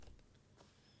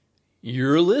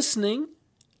You're listening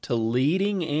to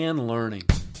Leading and Learning.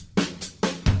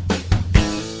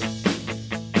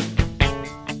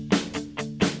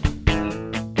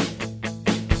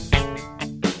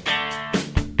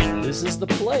 This is the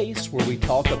place where we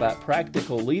talk about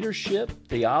practical leadership,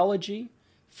 theology,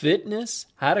 fitness,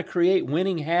 how to create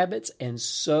winning habits, and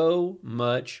so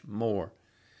much more.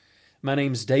 My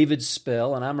name's David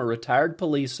Spell, and I'm a retired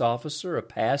police officer, a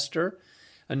pastor,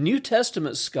 a New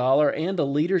Testament scholar, and a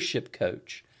leadership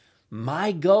coach.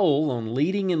 My goal on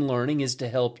Leading and Learning is to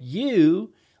help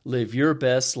you live your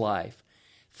best life.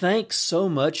 Thanks so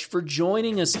much for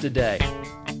joining us today.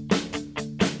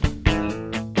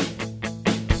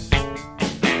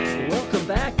 Welcome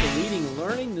back to Leading and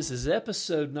Learning. This is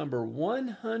episode number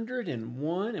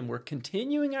 101, and we're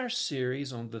continuing our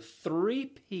series on the 3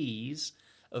 P's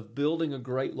of building a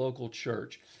great local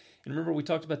church. And remember, we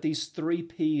talked about these 3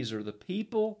 P's are the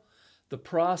people, the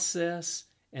process,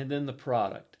 and then the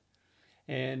product.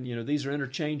 And, these are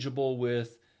interchangeable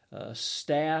with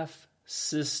staff,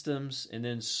 systems, and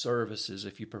then services,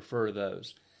 if you prefer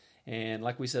those. And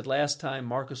like we said last time,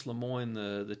 Marcus Lemoyne,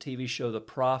 the TV show The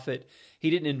Prophet, he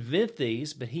didn't invent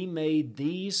these, but he made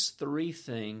these 3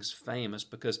 things famous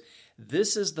because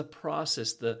this is the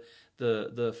process,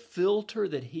 the filter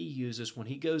that he uses when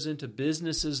he goes into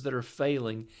businesses that are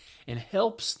failing and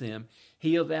helps them.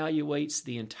 He evaluates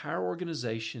the entire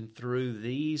organization through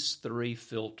these 3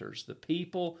 filters: the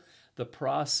people, the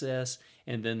process,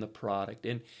 and then the product.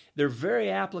 And they're very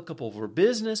applicable for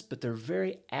business, but they're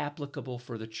very applicable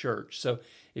for the church. So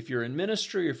if you're in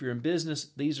ministry or if you're in business,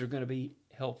 these are going to be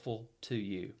helpful to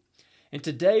you. And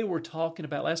today we're talking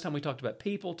about, last time we talked about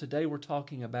people, today we're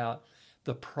talking about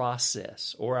the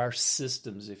process, or our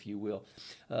systems, if you will.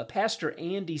 Pastor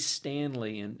Andy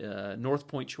Stanley in North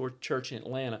Point Church in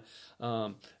Atlanta,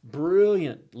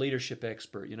 brilliant leadership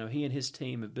expert. He and his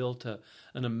team have built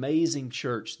an amazing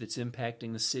church that's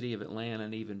impacting the city of Atlanta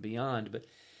and even beyond. But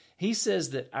he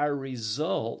says that our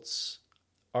results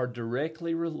are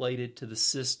directly related to the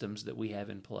systems that we have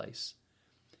in place.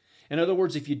 In other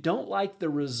words, if you don't like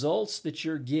the results that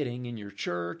you're getting in your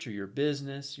church or your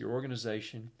business, your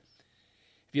organization,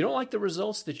 if you don't like the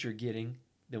results that you're getting,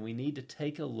 then we need to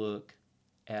take a look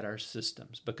at our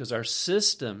systems, because our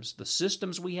systems, the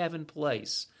systems we have in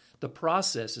place, the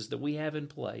processes that we have in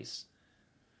place,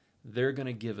 they're going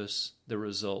to give us the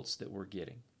results that we're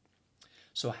getting.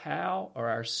 So how are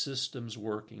our systems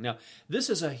working? Now, this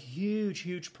is a huge,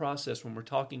 huge process when we're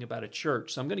talking about a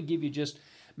church. So I'm going to give you just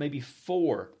maybe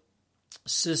 4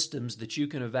 systems that you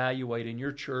can evaluate in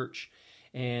your church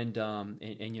and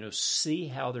see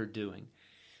how they're doing.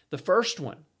 The first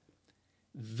one,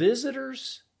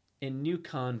 visitors and new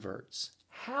converts.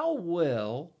 How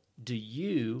well do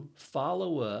you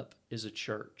follow up as a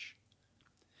church?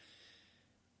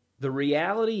 The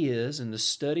reality is, and the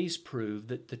studies prove,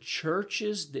 that the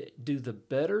churches that do the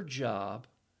better job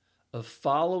of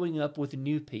following up with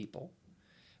new people,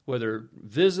 whether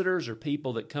visitors or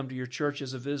people that come to your church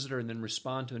as a visitor and then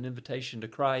respond to an invitation to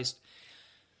Christ,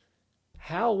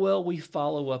 how well we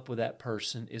follow up with that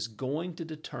person is going to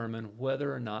determine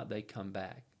whether or not they come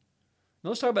back. Now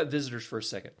let's talk about visitors for a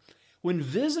second. When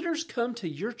visitors come to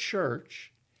your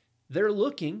church, they're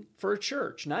looking for a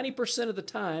church. 90% of the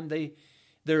time,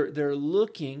 they're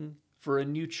looking for a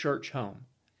new church home.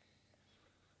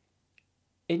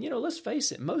 And let's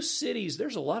face it, most cities,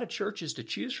 there's a lot of churches to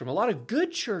choose from, a lot of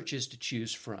good churches to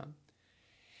choose from.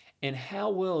 And how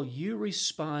well you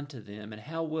respond to them and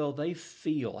how well they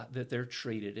feel that they're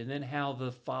treated, and then how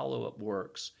the follow-up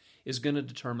works, is going to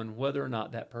determine whether or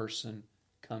not that person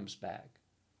comes back.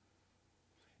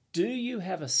 Do you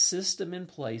have a system in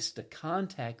place to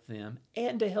contact them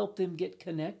and to help them get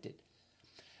connected?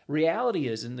 Reality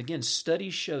is, and again,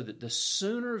 studies show that the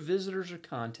sooner visitors are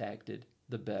contacted,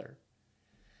 the better.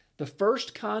 The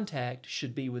first contact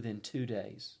should be within 2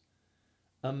 days.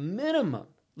 A minimum.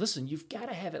 Listen, you've got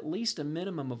to have at least a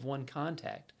minimum of 1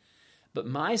 contact. But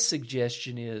my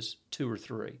suggestion is 2 or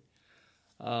 3.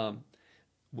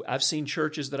 I've seen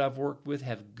churches that I've worked with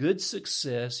have good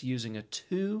success using a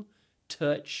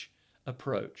 2-touch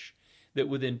approach. That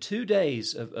within 2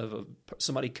 days of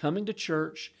somebody coming to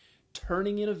church,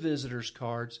 turning in a visitor's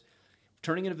card,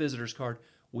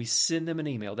 we send them an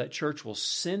email. That church will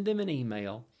send them an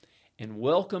email and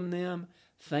welcome them,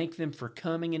 thank them for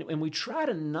coming, and we try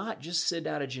to not just send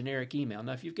out a generic email.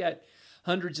 Now, if you've got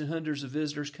hundreds and hundreds of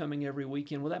visitors coming every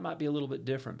weekend, well, that might be a little bit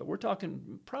different. But we're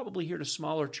talking probably here to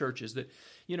smaller churches that,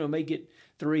 may get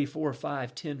 3, 4,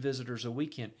 5, 10 visitors a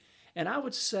weekend. And I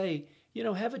would say,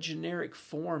 have a generic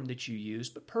form that you use,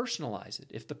 but personalize it.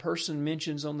 If the person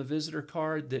mentions on the visitor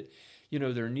card that,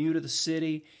 they're new to the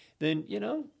city, then,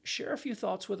 share a few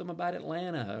thoughts with them about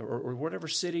Atlanta or whatever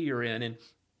city you're in,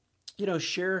 and,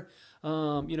 share,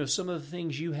 some of the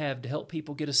things you have to help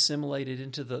people get assimilated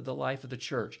into the life of the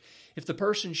church. If the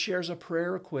person shares a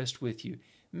prayer request with you,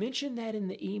 mention that in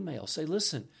the email. Say,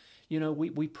 listen,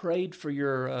 we prayed for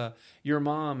your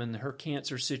mom and her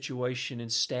cancer situation in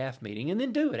staff meeting, and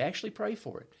then do it. Actually pray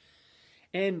for it.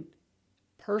 And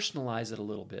personalize it a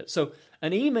little bit. So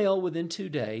an email within 2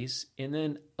 days, and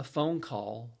then a phone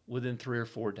call within 3 or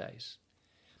 4 days.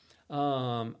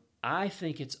 I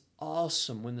think it's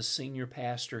awesome when the senior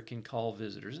pastor can call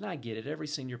visitors. And I get it. Every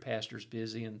senior pastor is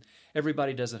busy, and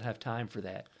everybody doesn't have time for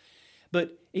that.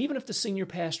 But even if the senior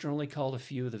pastor only called a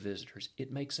few of the visitors,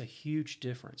 it makes a huge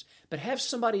difference. But have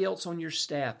somebody else on your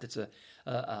staff that's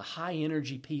a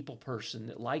high-energy people person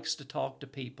that likes to talk to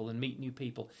people and meet new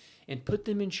people, and put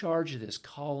them in charge of this,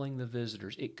 calling the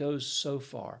visitors. It goes so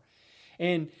far.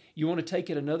 And you want to take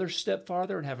it another step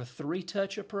farther and have a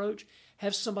 3-touch approach?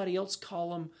 Have somebody else call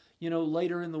them,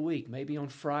 later in the week, maybe on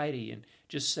Friday, and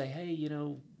just say, hey,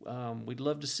 we'd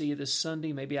love to see you this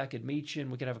Sunday. Maybe I could meet you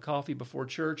and we could have a coffee before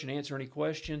church and answer any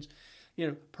questions.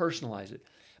 Personalize it.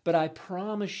 But I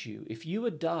promise you, if you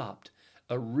adopt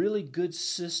a really good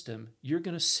system, you're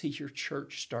going to see your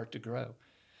church start to grow.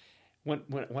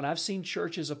 When I've seen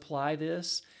churches apply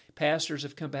this, pastors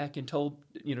have come back and told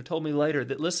me later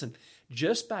that, listen,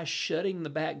 just by shutting the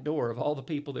back door of all the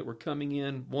people that were coming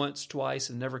in once, twice,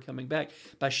 and never coming back,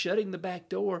 by shutting the back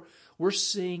door, we're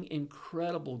seeing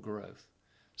incredible growth.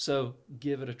 So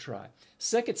give it a try.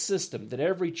 Second system that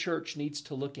every church needs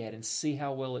to look at and see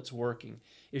how well it's working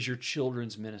is your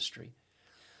children's ministry.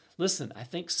 Listen, I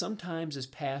think sometimes as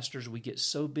pastors we get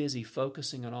so busy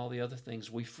focusing on all the other things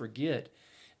we forget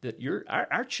that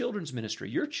our children's ministry,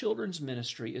 your children's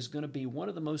ministry is going to be one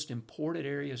of the most important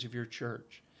areas of your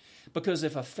church. Because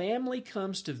if a family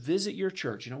comes to visit your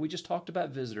church, we just talked about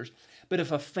visitors, but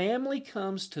if a family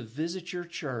comes to visit your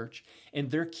church and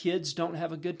their kids don't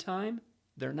have a good time,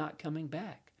 they're not coming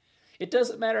back. It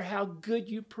doesn't matter how good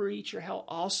you preach or how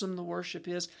awesome the worship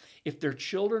is. If their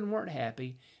children weren't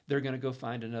happy, they're going to go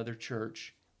find another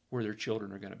church where their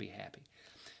children are going to be happy.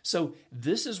 So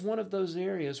this is one of those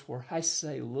areas where I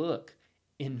say, look,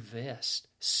 invest,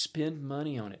 spend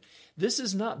money on it. This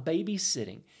is not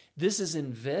babysitting. This is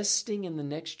investing in the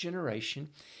next generation,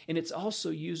 and it's also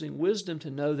using wisdom to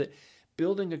know that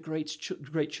building a great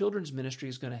children's ministry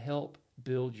is going to help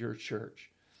build your church.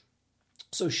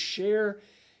 So share,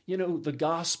 the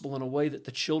gospel in a way that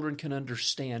the children can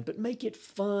understand, but make it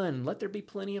fun. Let there be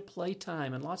plenty of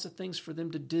playtime and lots of things for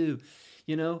them to do.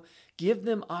 Give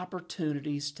them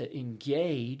opportunities to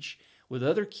engage with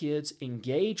other kids,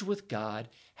 engage with God,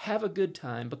 have a good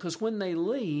time, because when they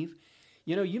leave,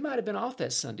 you might have been off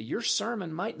that Sunday. Your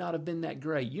sermon might not have been that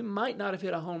great. You might not have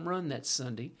hit a home run that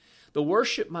Sunday. The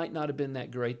worship might not have been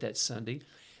that great that Sunday.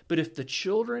 But if the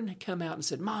children had come out and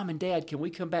said, Mom and Dad, can we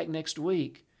come back next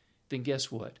week? Then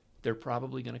guess what? They're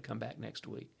probably going to come back next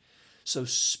week. So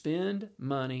spend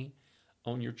money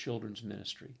on your children's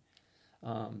ministry.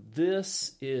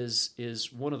 This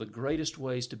is one of the greatest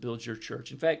ways to build your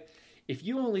church. In fact, if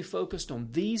you only focused on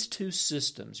these two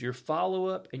systems, your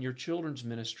follow-up and your children's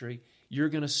ministry, you're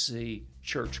going to see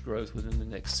church growth within the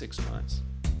next 6 months.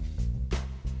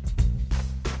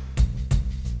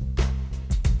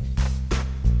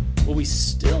 Well, we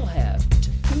still have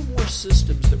 2 more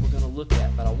systems that we're going to look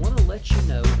at, but I want to let you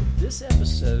know that this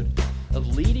episode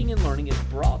of Leading and Learning is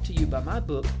brought to you by my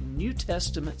book, New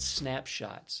Testament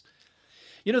Snapshots.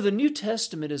 The New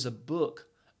Testament is a book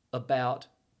about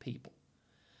people.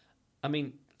 I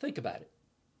mean, think about it.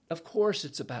 Of course,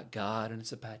 it's about God and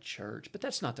it's about church, but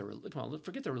that's not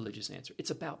forget the religious answer.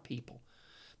 It's about people.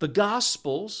 The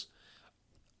Gospels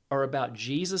are about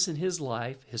Jesus and his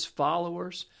life, his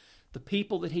followers, the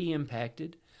people that he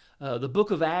impacted. The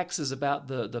book of Acts is about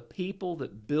the people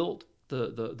that built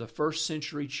the first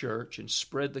century church and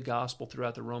spread the gospel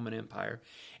throughout the Roman Empire.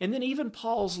 And then even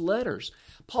Paul's letters.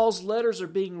 Paul's letters are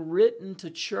being written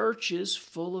to churches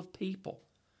full of people.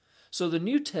 So the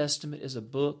New Testament is a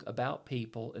book about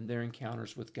people and their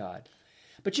encounters with God.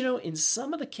 But in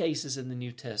some of the cases in the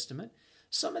New Testament,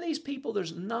 some of these people,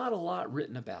 there's not a lot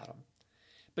written about them.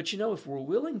 But if we're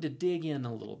willing to dig in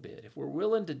a little bit, if we're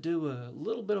willing to do a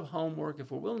little bit of homework, if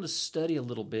we're willing to study a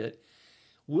little bit,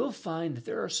 we'll find that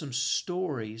there are some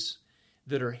stories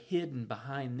that are hidden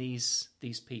behind these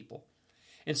people.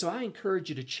 And so I encourage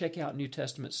you to check out New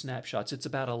Testament Snapshots. It's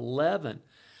about 11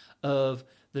 of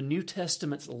the New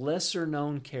Testament's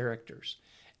lesser-known characters.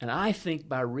 And I think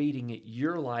by reading it,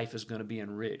 your life is going to be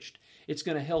enriched. It's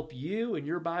going to help you in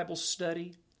your Bible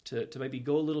study to maybe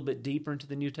go a little bit deeper into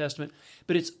the New Testament,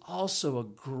 but it's also a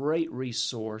great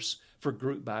resource for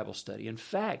group Bible study. In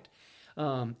fact,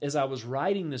 as I was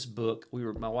writing this book,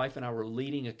 my wife and I were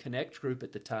leading a Connect group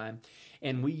at the time,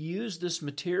 and we used this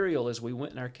material as we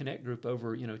went in our Connect group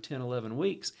over 10, 11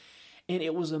 weeks. And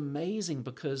it was amazing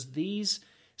because these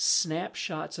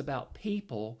snapshots about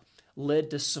people led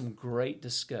to some great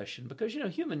discussion because,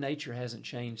 human nature hasn't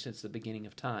changed since the beginning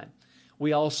of time.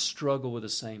 We all struggle with the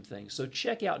same thing. So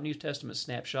check out New Testament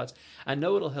snapshots. I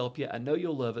know it'll help you. I know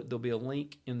you'll love it. There'll be a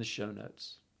link in the show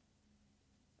notes.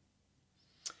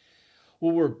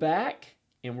 Well, we're back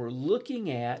and we're looking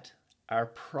at our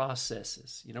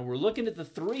processes. We're looking at the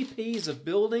 3 P's of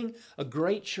building a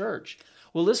great church.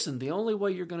 Well, listen, the only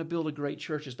way you're going to build a great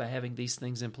church is by having these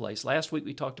things in place. Last week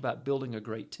we talked about building a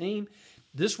great team.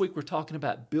 This week we're talking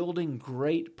about building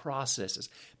great processes,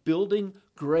 building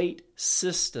great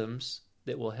systems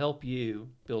that will help you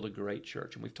build a great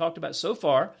church. And we've talked about so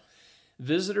far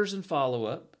visitors and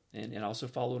follow-up, and also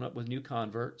following up with new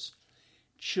converts,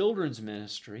 children's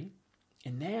ministry,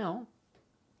 and now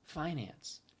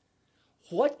finance.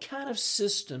 What kind of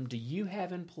system do you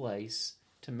have in place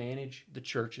to manage the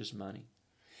church's money?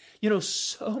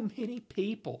 So many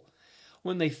people,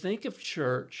 when they think of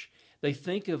church, they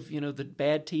think of, the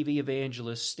bad TV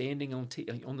evangelist standing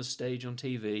on the stage on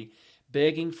TV,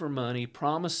 begging for money,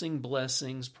 promising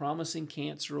blessings, promising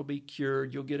cancer will be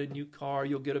cured, you'll get a new car,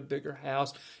 you'll get a bigger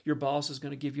house, your boss is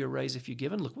going to give you a raise if you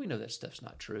give. And look, we know that stuff's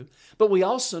not true. But we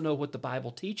also know what the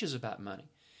Bible teaches about money.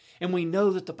 And we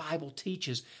know that the Bible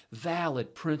teaches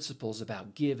valid principles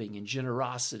about giving and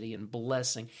generosity and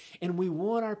blessing. And we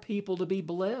want our people to be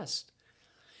blessed.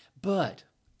 But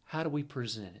how do we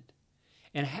present it?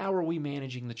 And how are we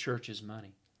managing the church's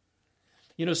money?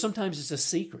 Sometimes it's a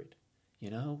secret.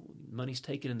 Money's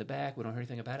taken in the back. We don't hear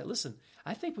anything about it. Listen,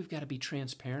 I think we've got to be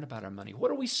transparent about our money.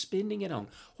 What are we spending it on?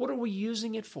 What are we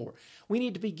using it for? We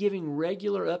need to be giving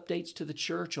regular updates to the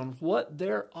church on what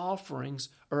their offerings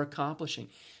are accomplishing.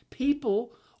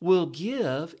 People will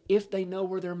give if they know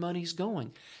where their money's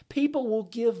going. People will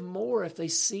give more if they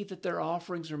see that their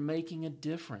offerings are making a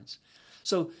difference.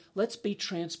 So let's be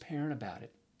transparent about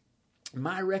it.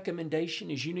 My recommendation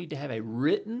is you need to have a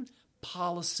written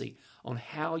policy on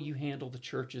how you handle the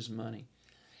church's money.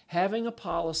 Having a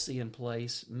policy in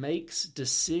place makes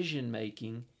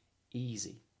decision-making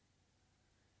easy.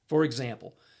 For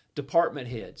example, department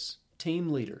heads, team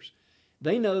leaders,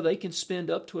 they know they can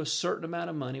spend up to a certain amount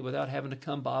of money without having to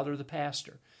come bother the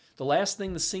pastor. The last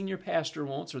thing the senior pastor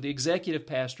wants, or the executive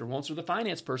pastor wants, or the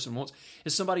finance person wants,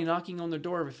 is somebody knocking on their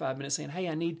door every 5 minutes saying, hey,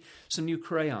 I need some new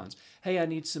crayons. Hey, I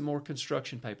need some more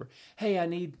construction paper. Hey, I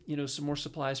need, some more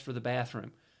supplies for the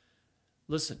bathroom.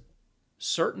 Listen,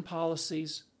 certain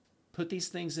policies, put these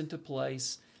things into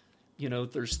place.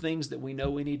 There's things that we know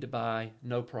we need to buy,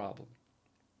 no problem.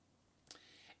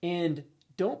 And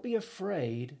don't be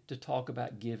afraid to talk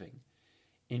about giving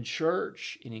in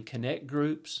church and in connect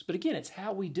groups. But again, it's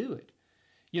how we do it.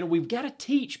 We've got to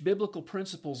teach biblical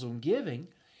principles on giving.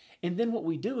 And then what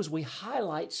we do is we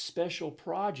highlight special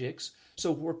projects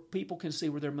so where people can see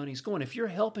where their money's going. If you're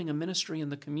helping a ministry in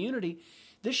the community,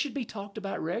 this should be talked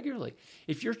about regularly.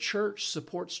 If your church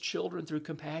supports children through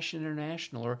Compassion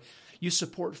International, or you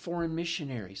support foreign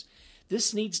missionaries,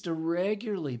 this needs to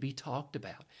regularly be talked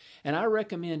about. And I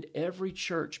recommend every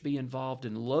church be involved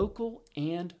in local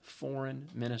and foreign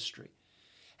ministry.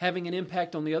 Having an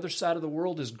impact on the other side of the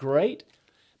world is great,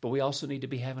 but we also need to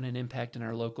be having an impact in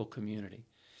our local community.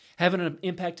 Having an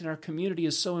impact in our community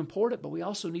is so important, but we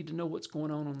also need to know what's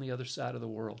going on the other side of the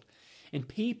world. And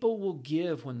people will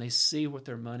give when they see what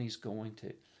their money's going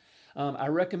to. I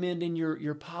recommend in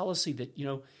your policy that,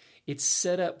 it's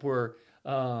set up where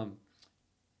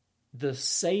the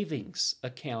savings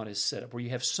account is set up, where you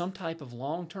have some type of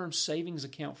long-term savings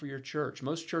account for your church.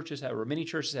 Most churches have, or many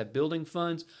churches have building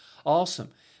funds. Awesome.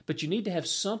 But you need to have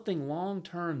something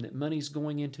long-term that money's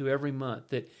going into every month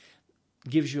that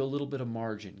gives you a little bit of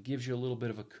margin, gives you a little bit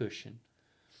of a cushion.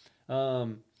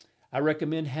 I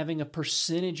recommend having a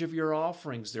percentage of your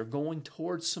offerings. They're going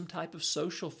towards some type of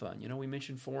social fund. We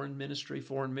mentioned foreign ministry,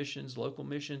 foreign missions, local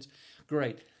missions.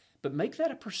 Great. But make that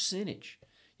a percentage.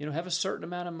 Have a certain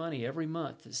amount of money every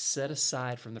month that's set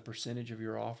aside from the percentage of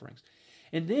your offerings.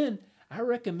 And then I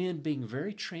recommend being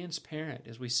very transparent,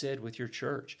 as we said, with your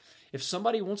church. If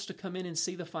somebody wants to come in and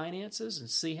see the finances and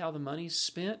see how the money's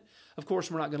spent, of course,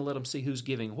 we're not going to let them see who's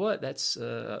giving what. That's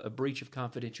a breach of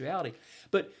confidentiality.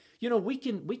 But, we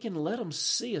can let them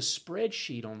see a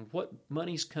spreadsheet on what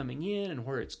money's coming in and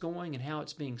where it's going and how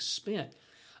it's being spent.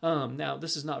 Now,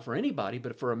 this is not for anybody,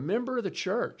 but for a member of the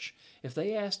church, if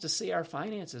they ask to see our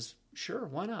finances, Sure,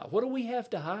 why not? What do we have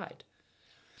to hide?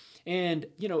 And,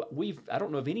 I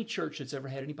don't know of any church that's ever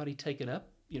had anybody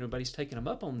nobody's taken them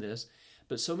up on this,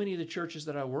 but so many of the churches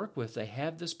that I work with, they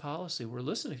have this policy where,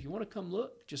 listen, if you want to come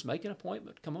look, just make an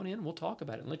appointment. Come on in and we'll talk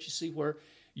about it and let you see where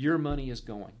your money is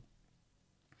going.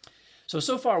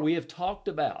 So far we have talked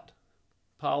about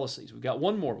policies. We've got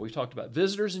one more. We've talked about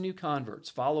visitors and new converts,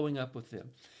 following up with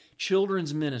them,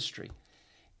 children's ministry,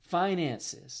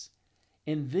 finances,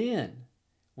 and then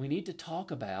we need to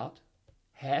talk about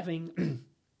having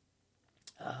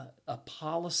a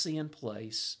policy in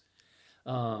place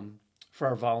for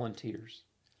our volunteers.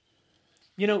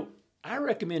 I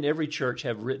recommend every church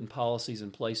have written policies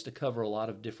in place to cover a lot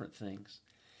of different things.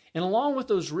 And along with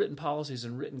those written policies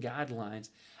and written guidelines,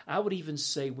 I would even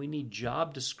say we need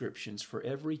job descriptions for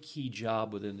every key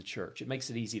job within the church. It makes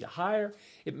it easy to hire.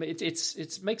 It makes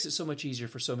it so much easier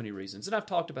for so many reasons. And I've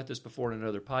talked about this before in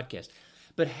another podcast.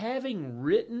 But having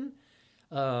written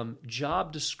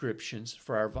job descriptions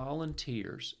for our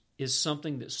volunteers is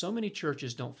something that so many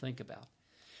churches don't think about.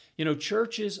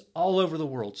 Churches all over the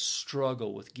world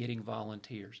struggle with getting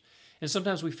volunteers. And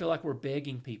sometimes we feel like we're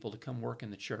begging people to come work in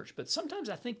the church. But sometimes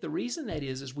I think the reason that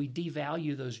is we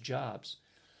devalue those jobs.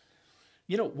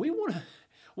 We want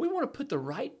to put the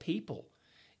right people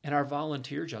in our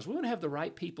volunteer jobs. We want to have the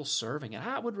right people serving. And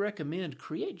I would recommend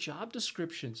create job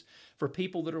descriptions for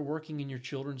people that are working in your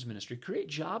children's ministry. Create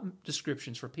job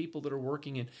descriptions for people that are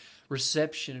working in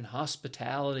reception and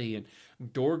hospitality and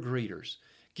door greeters.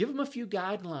 Give them a few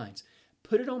guidelines.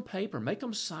 Put it on paper. Make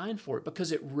them sign for it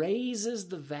because it raises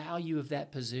the value of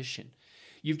that position.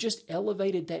 You've just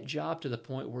elevated that job to the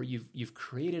point where you've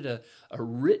created a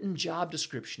written job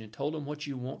description and told them what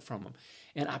you want from them.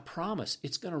 And I promise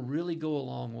it's going to really go a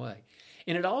long way.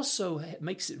 And it also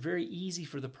makes it very easy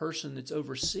for the person that's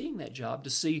overseeing that job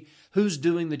to see who's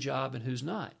doing the job and who's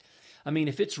not. I mean,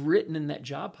 if it's written in that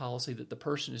job policy that the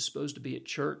person is supposed to be at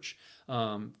church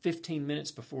 15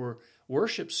 minutes before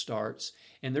worship starts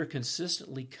and they're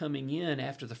consistently coming in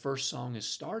after the first song is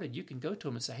started, you can go to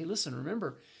them and say, hey, listen,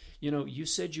 remember, you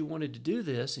said you wanted to do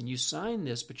this and you signed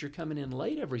this, but you're coming in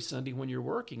late every Sunday when you're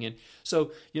working. And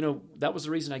so, that was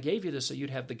the reason I gave you this, so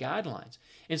you'd have the guidelines.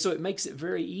 And so it makes it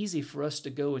very easy for us to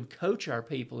go and coach our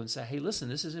people and say, hey, listen,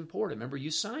 this is important. Remember,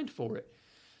 you signed for it.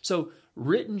 So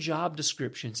written job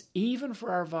descriptions, even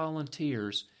for our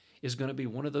volunteers, is going to be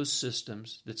one of those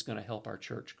systems that's going to help our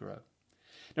church grow.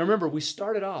 Now remember, we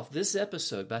started off this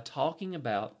episode by talking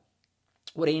about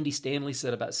what Andy Stanley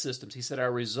said about systems. He said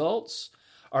our results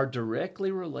are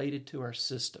directly related to our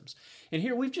systems. And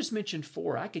here we've just mentioned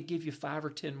 4. I could give you 5 or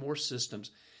 10 more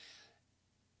systems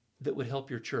that would help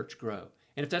your church grow.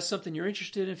 And if that's something you're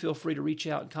interested in, feel free to reach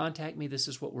out and contact me. This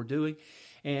is what we're doing,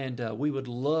 and we would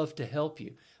love to help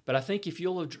you. But I think if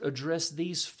you'll address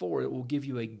these 4, it will give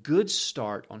you a good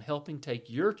start on helping take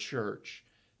your church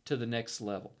to the next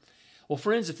level. Well,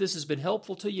 friends, if this has been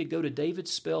helpful to you, go to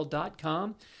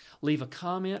davidspell.com, leave a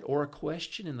comment or a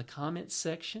question in the comments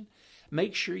section.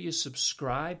 Make sure you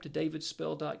subscribe to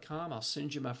davidspell.com. I'll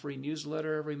send you my free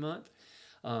newsletter every month.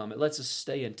 It lets us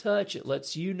stay in touch. It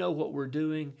lets you know what we're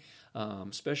doing,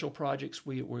 special projects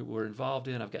we're involved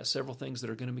in. I've got several things that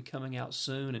are going to be coming out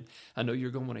soon, and I know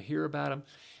you're going to want to hear about them.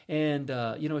 And,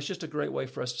 it's just a great way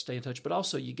for us to stay in touch. But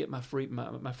also, you get my free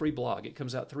blog. It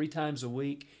comes out 3 times a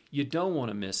week. You don't want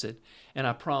to miss it. And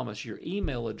I promise your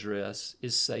email address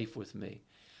is safe with me.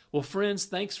 Well, friends,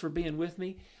 thanks for being with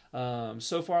me.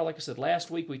 So far, like I said, last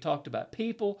week we talked about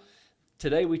people.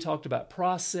 Today we talked about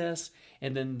process.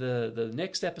 And then the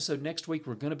next episode next week,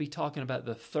 we're going to be talking about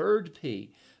the 3rd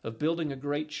P of building a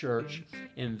great church,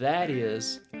 and that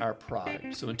is our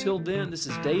product. So until then, this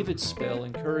is David Spell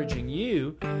encouraging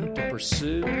you to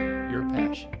pursue your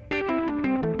passion.